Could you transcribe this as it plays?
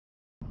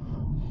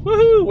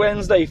Woohoo!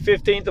 Wednesday,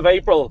 15th of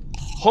April.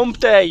 Hump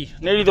day,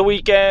 nearly the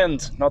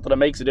weekend. Not that it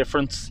makes a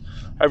difference.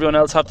 Everyone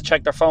else have to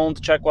check their phone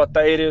to check what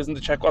day it is and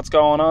to check what's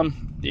going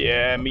on.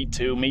 Yeah, me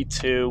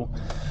too.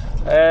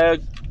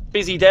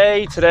 Busy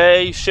day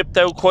today. Shipped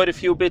out quite a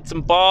few bits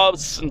and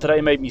bobs, and today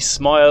made me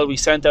smile. We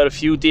sent out a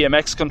few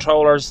DMX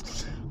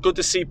controllers. Good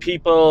to see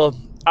people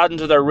adding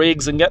to their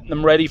rigs and getting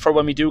them ready for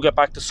when we do get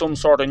back to some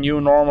sort of new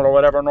normal or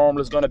whatever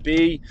normal is going to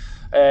be.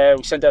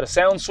 We sent out a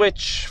sound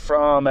switch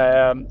from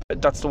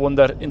that's the one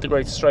that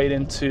integrates straight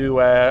into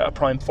a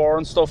Prime 4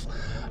 and stuff,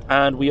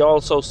 and we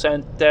also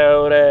sent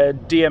out a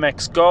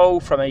DMX Go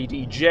from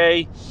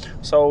ADJ,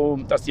 so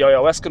that's the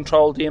iOS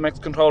control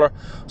DMX controller.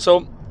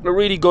 So a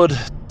really good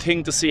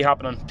thing to see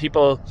happening,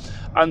 people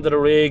under the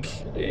rig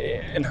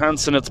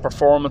enhancing its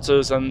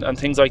performances and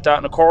things like that,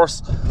 and of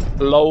course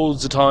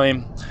loads of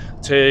time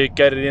to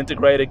get it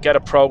integrated, get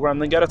it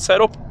programmed and get it set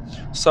up.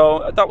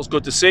 So that was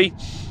good to see.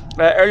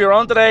 Earlier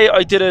on today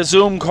I did a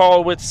Zoom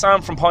call with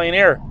Sam from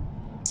Pioneer,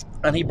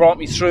 and he brought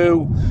me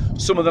through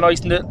some of the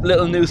nice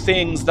little new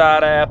things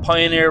that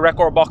Pioneer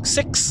Rekordbox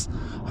 6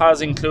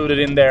 has included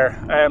in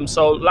there.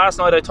 So last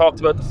night I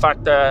talked about the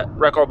fact that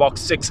Rekordbox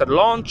 6 had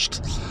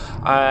launched,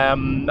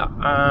 and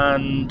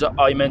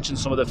I mentioned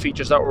some of the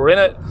features that were in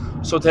it.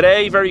 So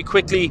today, very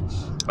quickly,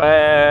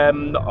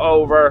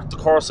 over the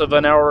course of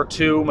an hour or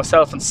two,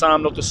 myself and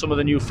Sam looked at some of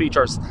the new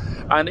features,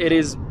 and it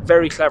is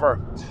very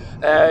clever.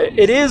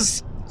 It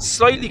is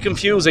slightly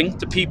confusing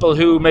to people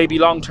who may be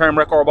long-term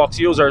Rekordbox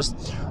users,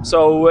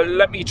 so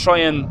let me try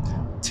and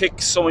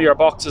tick some of your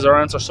boxes or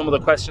answer some of the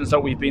questions that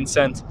we've been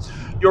sent.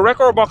 Your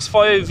Rekordbox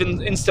 5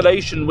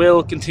 installation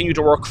will continue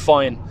to work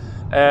fine.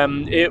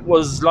 It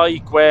was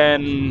like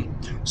when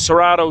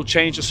Serato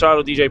changed to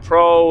Serato DJ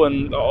Pro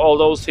and all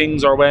those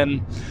things, or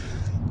when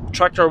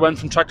Traktor went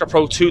from Traktor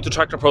Pro 2 to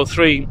Traktor Pro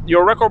 3.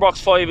 Your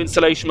Rekordbox 5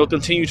 installation will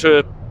continue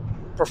to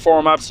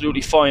perform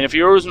absolutely fine. If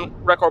you're using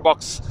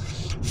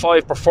Rekordbox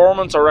 5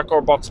 Performance or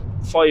Rekordbox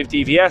 5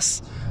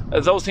 DVS,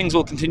 those things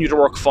will continue to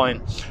work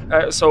fine.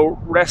 So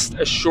rest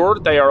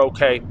assured they are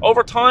okay.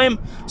 Over time,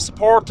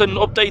 support and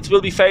updates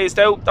will be phased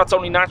out. That's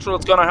only natural,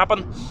 it's going to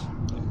happen.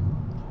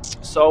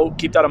 So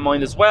keep that in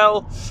mind as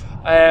well.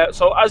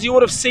 So as you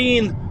would have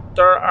seen,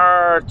 there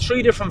are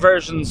 3 different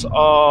versions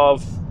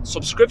of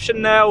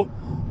subscription now.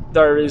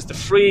 There is the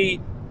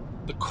free,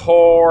 the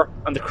core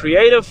and the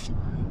creative,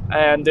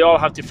 and they all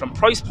have different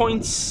price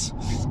points.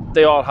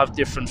 They all have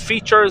different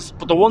features,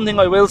 but the one thing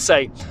I will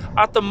say,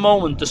 at the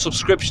moment the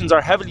subscriptions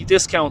are heavily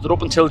discounted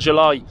up until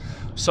July.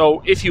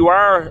 So if you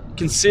are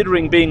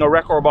considering being a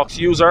Rekordbox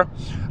user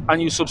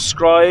and you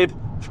subscribe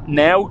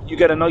now, you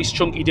get a nice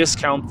chunky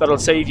discount that'll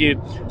save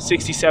you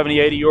 60, 70,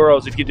 80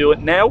 euros if you do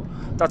it now.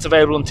 That's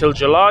available until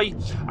July,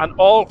 and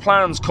all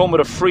plans come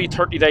with a free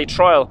 30-day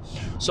trial.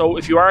 So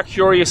if you are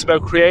curious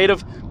about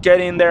creative,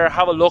 get in there,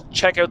 have a look,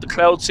 check out the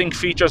cloud sync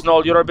features and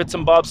all the other bits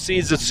and bobs,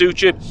 seeds that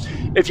suit you.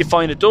 If you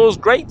find it does,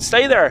 great,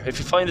 stay there. If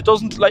you find it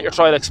doesn't, let your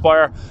trial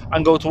expire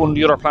and go to one of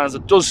the other plans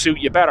that does suit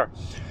you better.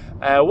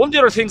 One of the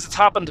other things that's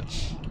happened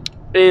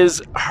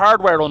is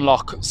hardware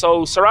unlock.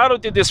 So Serato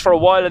did this for a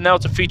while, and now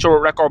it's a feature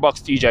with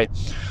Rekordbox DJ.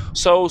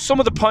 So some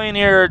of the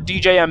Pioneer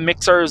DJM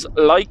mixers,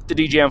 like the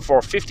DJM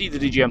 450, the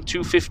DJM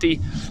 250,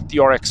 the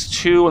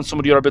RX2 and some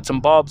of the other bits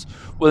and bobs,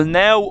 will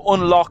now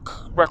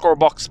unlock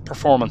Rekordbox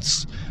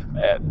performance.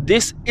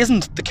 This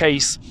isn't the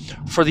case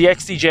for the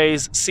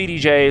XDJs,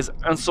 CDJs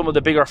and some of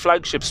the bigger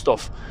flagship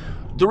stuff.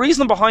 The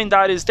reason behind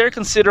that is they're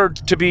considered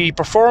to be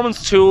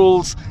performance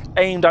tools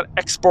aimed at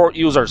export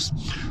users.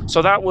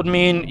 So that would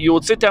mean you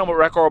would sit down with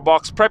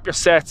Rekordbox, prep your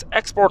sets,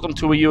 export them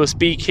to a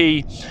USB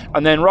key,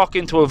 and then rock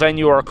into a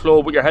venue or a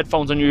club with your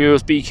headphones on your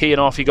USB key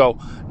and off you go.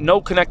 No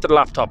connected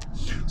laptop.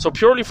 So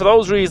purely for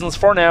those reasons,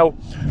 for now,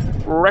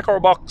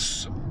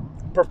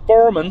 Rekordbox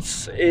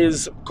performance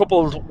is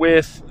coupled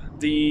with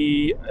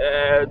the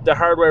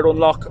hardware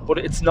unlock, but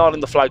it's not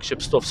in the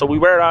flagship stuff. So we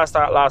were asked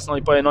that last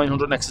night by a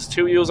 900 Nexus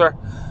 2 user.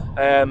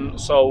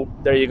 So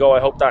there you go, I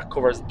hope that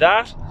covers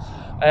that.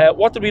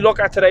 What did we look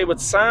at today with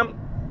Sam?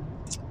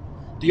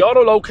 The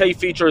auto locate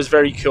feature is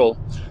very cool.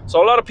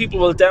 So a lot of people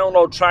will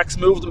download tracks,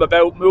 move them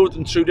about, move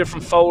them through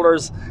different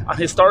folders, and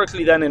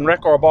historically then in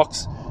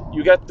Rekordbox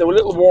you get the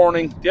little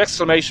warning, the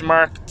exclamation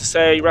mark to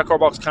say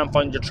Rekordbox can't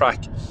find your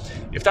track.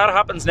 If that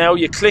happens now,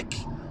 you click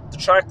the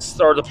tracks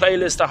or the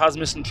playlist that has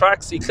missing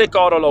tracks, you click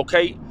auto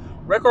locate,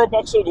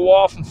 Rekordbox will go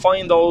off and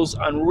find those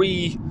and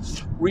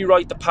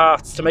rewrite the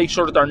paths to make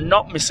sure that they're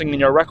not missing in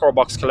your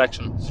Rekordbox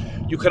collection.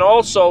 You can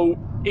also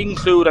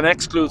include and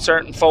exclude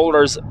certain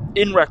folders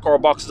in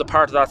Rekordbox as a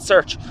part of that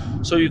search.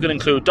 So you can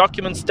include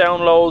documents,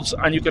 downloads,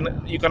 and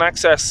you can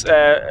access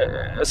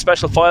a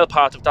special file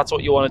path if that's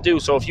what you want to do.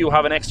 So if you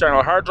have an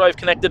external hard drive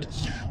connected,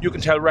 you can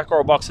tell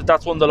Rekordbox that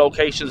that's one of the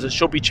locations that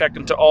should be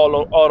checking to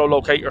auto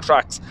locate your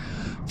tracks.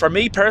 For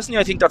me personally,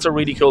 I think that's a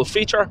really cool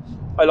feature.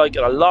 I like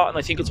it a lot, and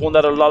I think it's one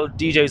that a lot of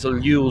DJs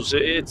will use.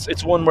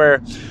 It's one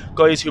where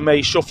guys who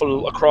may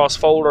shuffle across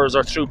folders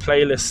or through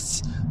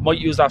playlists might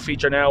use that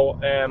feature now,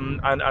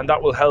 and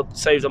that will help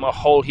save them a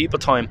whole heap of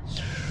time.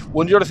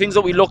 One of the other things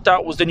that we looked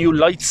at was the new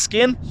light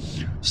skin.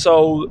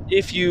 So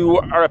if you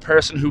are a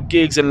person who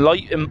gigs in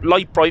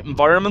light bright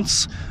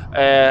environments,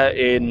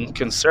 in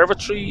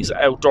conservatories,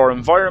 outdoor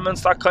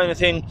environments, that kind of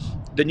thing,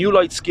 the new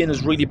light skin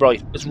is really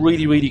bright. It's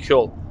really, really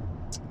cool.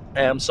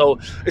 So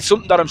it's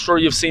something that I'm sure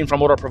you've seen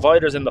from other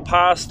providers in the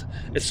past.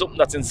 It's something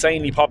that's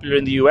insanely popular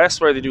in the US,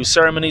 where they do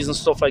ceremonies and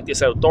stuff like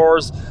this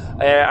outdoors,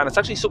 and it's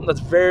actually something that's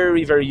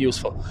very, very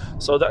useful.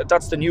 So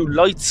that's the new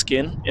light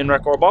skin in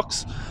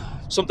Rekordbox.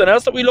 Something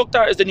else that we looked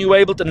at is the new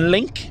Ableton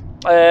Link.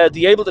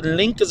 The Ableton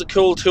Link is a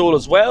cool tool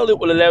as well. It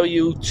will allow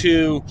you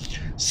to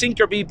sync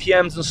your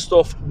BPMs and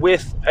stuff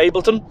with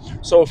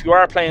Ableton. So if you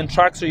are playing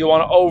tracks or you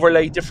want to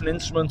overlay different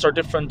instruments or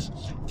different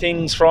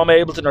things from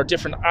Ableton or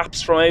different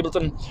apps from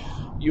Ableton,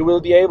 you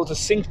will be able to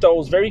sync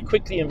those very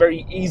quickly and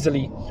very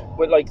easily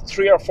with like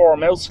 3 or 4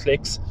 mouse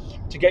clicks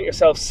to get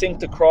yourself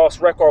synced across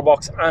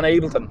Rekordbox and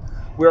Ableton.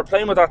 We were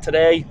playing with that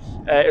today.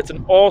 It's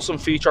an awesome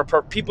feature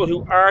for people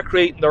who are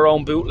creating their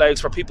own bootlegs,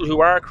 for people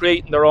who are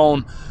creating their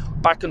own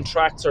backing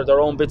tracks or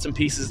their own bits and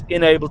pieces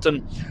in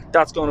Ableton.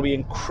 That's going to be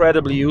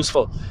incredibly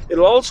useful.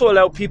 It'll also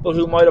allow people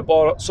who might have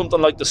bought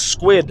something like the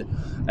Squid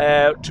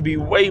to be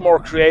way more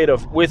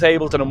creative with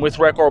Ableton and with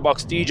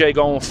Rekordbox DJ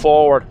going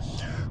forward.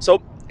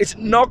 So it's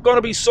not going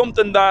to be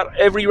something that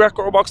every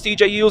Rekordbox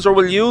DJ user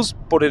will use,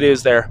 but it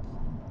is there.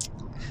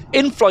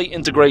 In-flight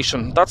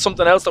integration, that's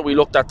something else that we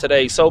looked at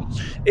today. So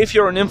if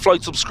you're an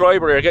in-flight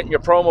subscriber, you're getting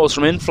your promos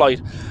from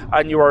in-flight,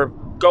 and you are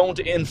going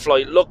to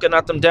in-flight, looking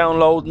at them,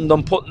 downloading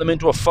them, putting them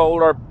into a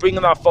folder,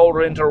 bringing that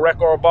folder into a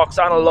Rekordbox,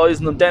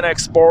 analysing them, then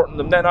exporting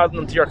them, then adding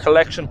them to your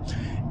collection.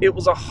 It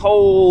was a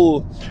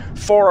whole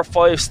 4 or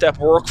 5 step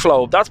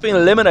workflow. That's been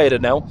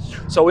eliminated now.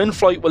 So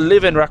in-flight will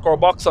live in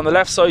Rekordbox. On the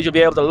left side, you'll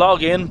be able to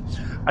log in,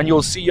 and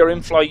you'll see your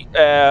in-flight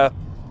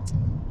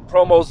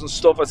promos and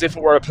stuff as if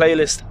it were a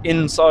playlist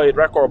inside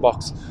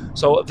Rekordbox.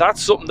 So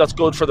that's something that's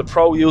good for the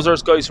pro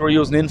users, guys who are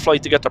using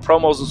in-flight to get their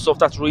promos and stuff.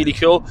 That's really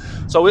cool.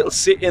 So it'll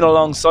sit in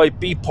alongside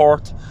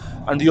Beatport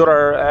and the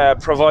other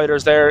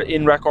providers there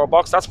in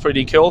Rekordbox. That's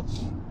pretty cool.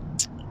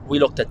 We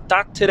looked at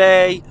that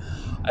today.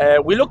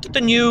 We looked at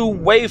the new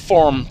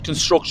waveform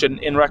construction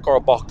in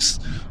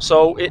Rekordbox.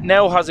 So it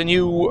now has a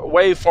new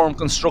waveform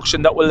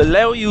construction that will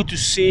allow you to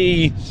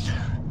see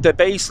the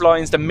bass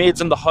lines, the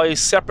mids and the highs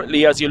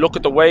separately as you look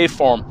at the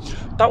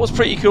waveform. That was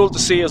pretty cool to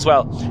see as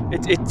well.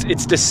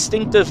 It's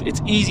distinctive,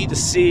 it's easy to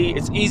see,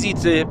 it's easy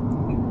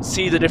to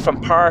see the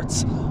different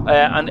parts,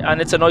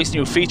 and it's a nice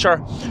new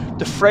feature.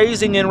 The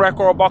phrasing in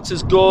Rekordbox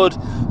is good,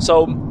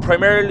 so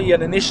primarily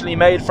and initially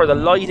made for the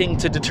lighting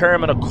to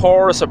determine a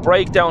chorus, a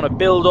breakdown, a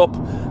build-up.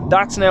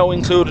 That's now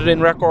included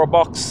in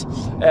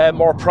Rekordbox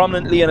more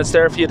prominently, and it's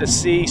there for you to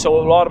see, so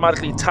it will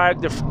automatically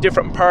tag the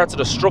different parts of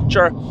the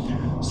structure.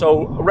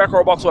 So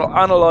Rekordbox will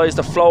analyse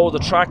the flow of the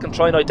track and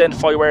try and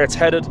identify where it's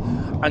headed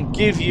and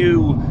give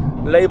you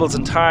labels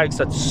and tags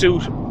that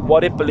suit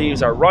what it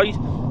believes are right.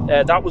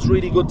 That was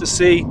really good to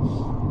see.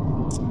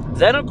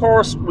 Then of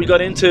course we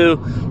got into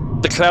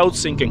the cloud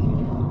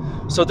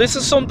syncing. So this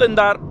is something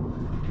that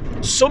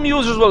some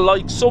users will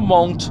like, some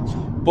won't,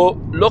 but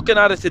looking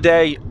at it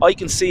today, I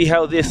can see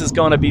how this is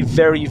going to be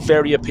very,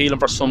 very appealing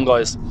for some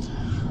guys.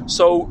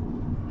 So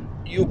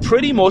you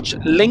pretty much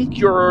link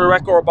your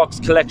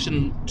Rekordbox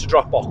collection to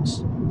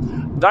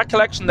Dropbox. That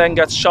collection then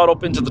gets shot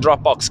up into the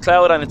Dropbox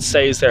cloud and it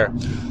stays there.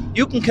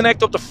 You can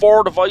connect up to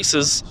 4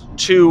 devices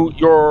to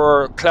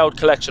your cloud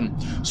collection.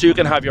 So you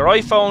can have your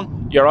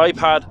iPhone, your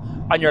iPad,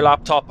 and your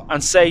laptop,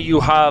 and say you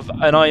have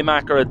an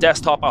iMac or a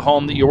desktop at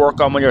home that you work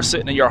on when you're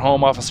sitting in your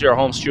home office or your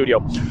home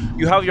studio.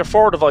 You have your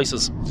 4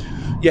 devices.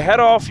 You head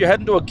off, you're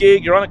heading to a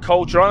gig, you're on a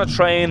coach, you're on a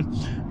train,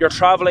 you're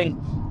traveling,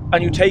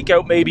 and you take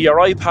out maybe your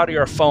iPad or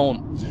your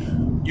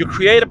phone. You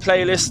create a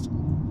playlist,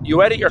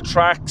 you edit your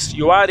tracks,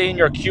 you add in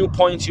your cue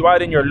points, you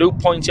add in your loop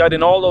points, you add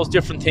in all those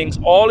different things,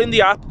 all in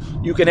the app.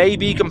 You can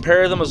A/B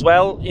compare them as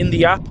well in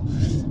the app.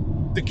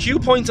 The cue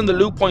points and the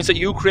loop points that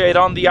you create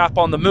on the app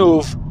on the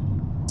move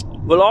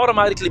will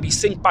automatically be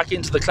synced back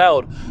into the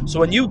cloud. So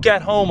when you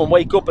get home and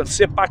wake up and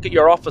sit back at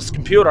your office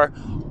computer,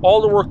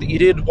 all the work that you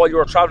did while you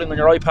were traveling on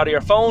your iPad or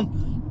your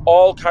phone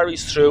all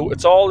carries through.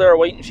 It's all there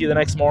waiting for you the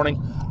next morning,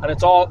 and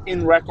it's all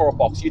in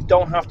Rekordbox. You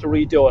don't have to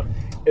redo it.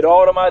 It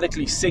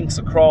automatically syncs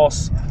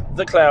across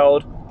the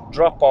cloud,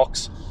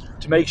 Dropbox,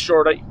 to make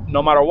sure that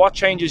no matter what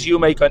changes you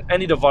make on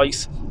any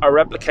device are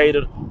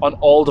replicated on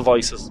all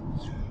devices.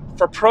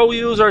 For pro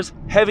users,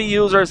 heavy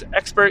users,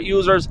 expert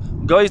users,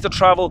 guys that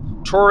travel,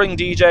 touring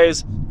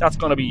DJs, that's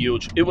going to be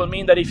huge. It will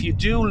mean that if you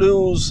do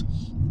lose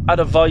a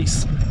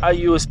device, a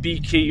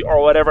USB key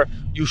or whatever,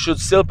 you should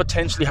still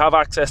potentially have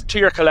access to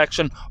your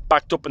collection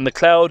backed up in the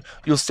cloud.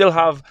 You'll still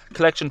have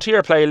collection to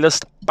your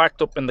playlist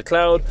backed up in the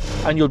cloud,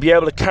 and you'll be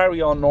able to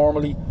carry on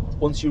normally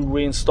once you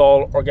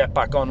reinstall or get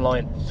back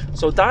online.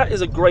 So that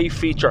is a great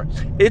feature.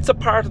 It's a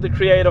part of the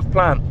creative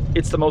plan.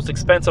 It's the most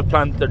expensive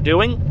plan that they're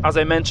doing. As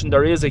I mentioned,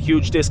 there is a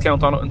huge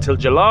discount on it until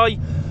July,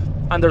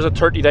 and there's a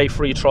 30-day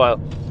free trial.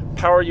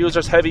 Power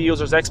users, heavy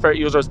users, expert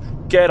users,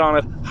 get on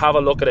it, have a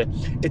look at it.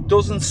 It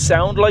doesn't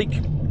sound like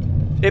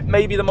it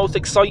may be the most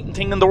exciting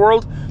thing in the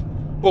world,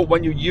 But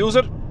when you use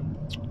it,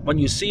 when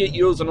you see it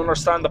used and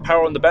understand the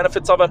power and the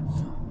benefits of it,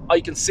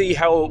 I can see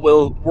how it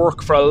will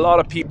work for a lot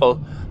of people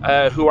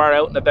who are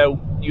out and about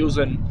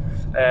using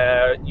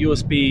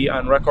USB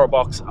and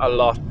Rekordbox a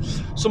lot.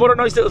 Some other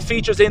nice little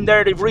features in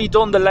there. They've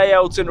redone the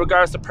layouts in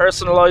regards to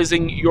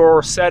personalizing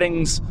your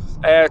settings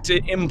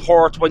to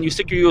import when you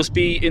stick your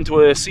USB into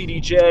a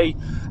CDJ.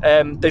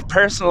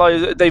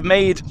 They've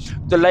made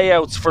the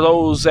layouts for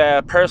those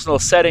personal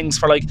settings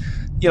for, like,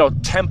 you know,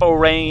 tempo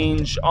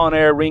range,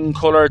 on-air ring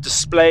color,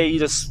 display,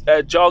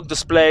 jog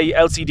display,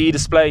 LCD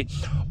display.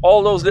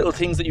 All those little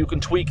things that you can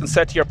tweak and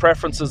set to your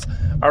preferences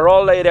are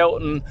all laid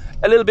out in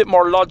a little bit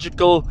more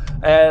logical,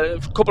 a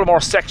couple of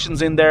more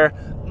sections in there,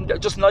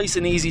 just nice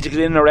and easy to get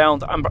in and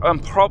around.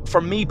 And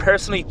for me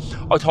personally,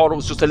 I thought it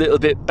was just a little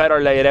bit better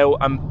laid out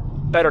and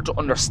better to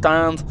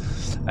understand.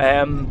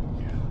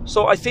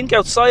 So I think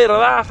outside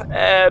of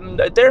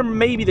that, there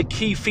may be the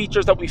key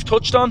features that we've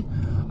touched on.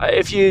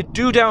 If you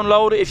do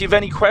download it, if you have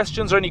any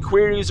questions or any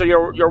queries, or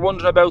you're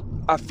wondering about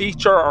a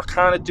feature, or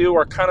can it do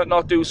or can it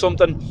not do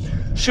something,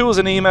 shoot us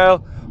an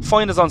email,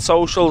 find us on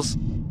socials,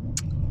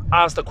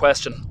 ask the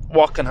question,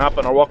 what can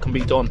happen or what can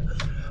be done.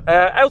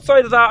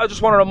 Outside of that, I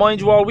just want to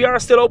remind you all, we are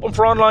still open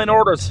for online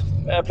orders.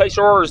 Place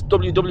your orders,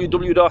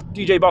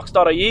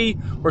 www.djbox.ie.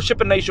 We're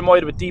shipping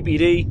nationwide with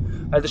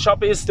DPD. The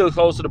shop is still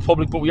closed to the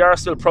public, but we are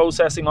still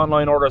processing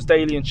online orders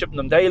daily and shipping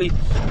them daily.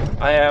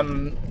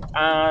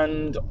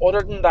 And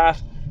other than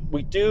that,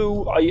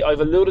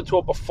 I've alluded to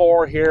it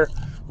before here,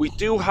 we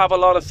do have a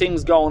lot of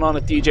things going on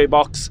at DJ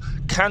Box.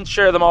 Can't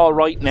share them all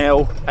right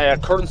now.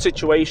 Current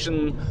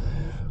situation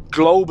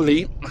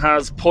globally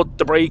has put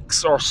the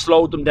brakes or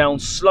slowed them down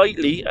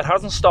slightly. It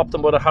hasn't stopped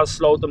them, but it has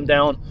slowed them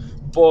down.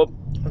 But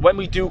when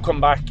we do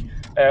come back,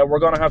 we're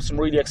going to have some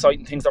really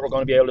exciting things that we're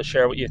going to be able to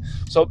share with you.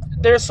 So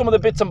there's some of the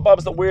bits and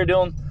bobs that we're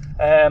doing.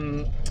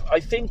 I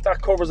think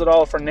that covers it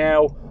all for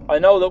now. I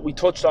know that we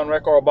touched on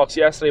Rekordbox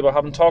yesterday, but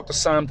having talked to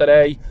Sam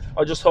today,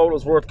 I just thought it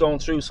was worth going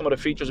through some of the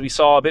features we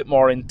saw a bit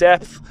more in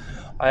depth.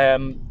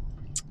 And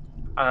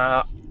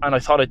I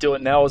thought I'd do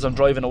it now as I'm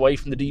driving away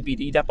from the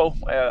DPD depot,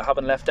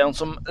 having left down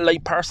some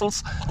late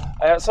parcels.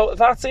 So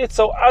that's it.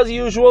 So as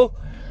usual,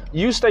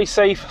 you stay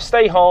safe,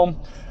 stay home.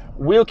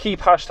 We'll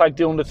keep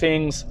 #doing the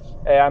things,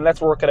 and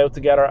let's work it out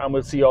together, and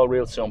we'll see you all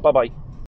real soon. Bye-bye.